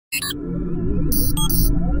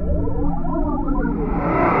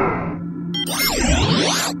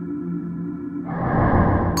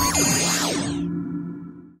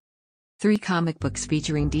Three comic books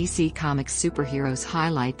featuring DC Comics superheroes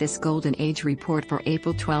highlight this Golden Age report for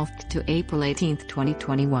April 12 to April 18,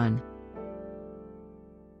 2021.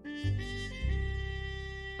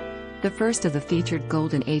 The first of the featured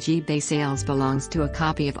Golden Age eBay sales belongs to a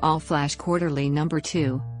copy of All Flash Quarterly No.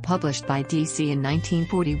 2, published by DC in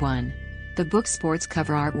 1941. The book sports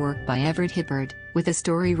cover artwork by Everett Hibbard, with a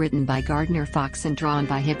story written by Gardner Fox and drawn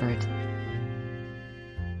by Hibbard.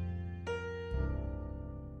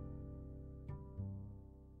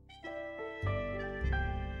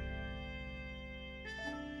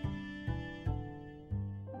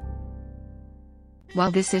 While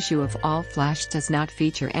this issue of All Flash does not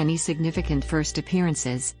feature any significant first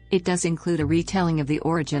appearances, it does include a retelling of the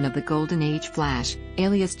origin of the Golden Age Flash,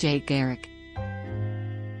 alias Jay Garrick.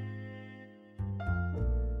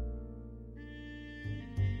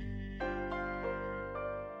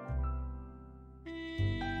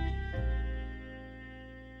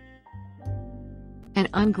 An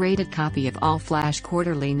ungraded copy of All Flash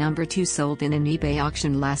Quarterly No. 2 sold in an eBay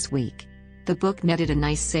auction last week. The book netted a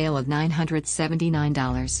nice sale of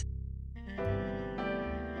 $979.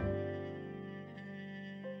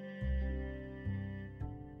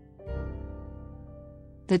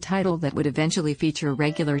 The title that would eventually feature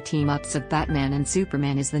regular team-ups of Batman and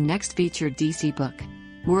Superman is the next featured DC book.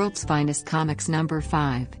 World's Finest Comics No.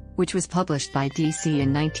 5, which was published by DC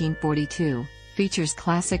in 1942, features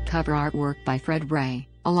classic cover artwork by Fred Ray,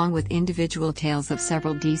 along with individual tales of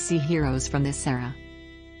several DC heroes from this era.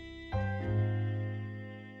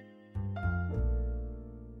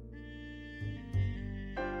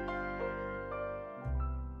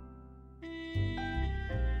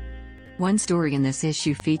 One story in this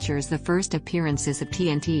issue features the first appearances of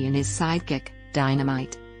TNT and his sidekick,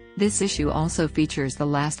 Dyna-Mite. This issue also features the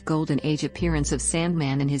last Golden Age appearance of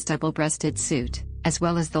Sandman in his double-breasted suit, as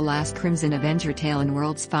well as the last Crimson Avenger tale in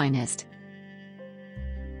World's Finest.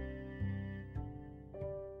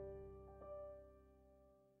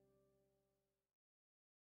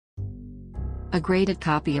 A graded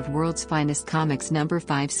copy of World's Finest Comics No.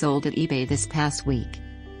 5 sold at eBay this past week.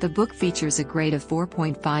 The book features a grade of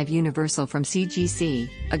 4.5 Universal from CGC,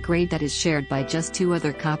 a grade that is shared by just two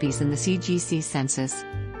other copies in the CGC census.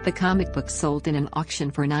 The comic book sold in an auction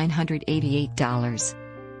for $988.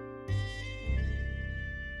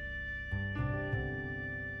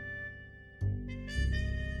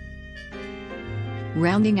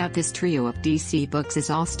 Rounding out this trio of DC books is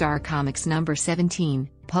All-Star Comics No. 17,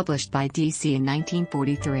 published by DC in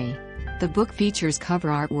 1943. The book features cover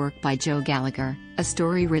artwork by Joe Gallagher, a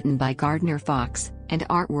story written by Gardner Fox, and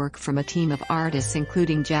artwork from a team of artists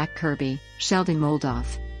including Jack Kirby, Sheldon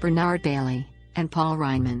Moldoff, Bernard Bailey, and Paul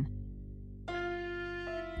Reinman.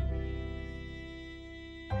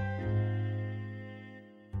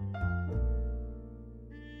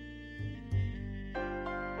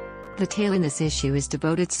 The tale in this issue is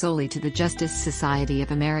devoted solely to the Justice Society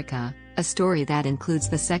of America, a story that includes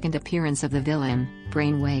the second appearance of the villain,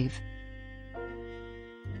 Brainwave.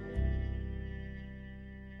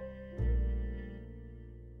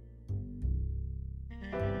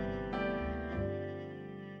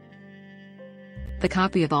 The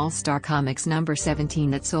copy of All-Star Comics No.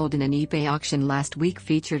 17 that sold in an eBay auction last week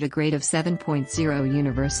featured a grade of 7.0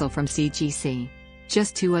 Universal from CGC.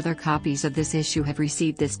 Just two other copies of this issue have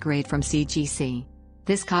received this grade from CGC.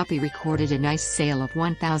 This copy recorded a nice sale of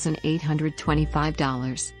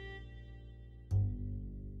 $1,825.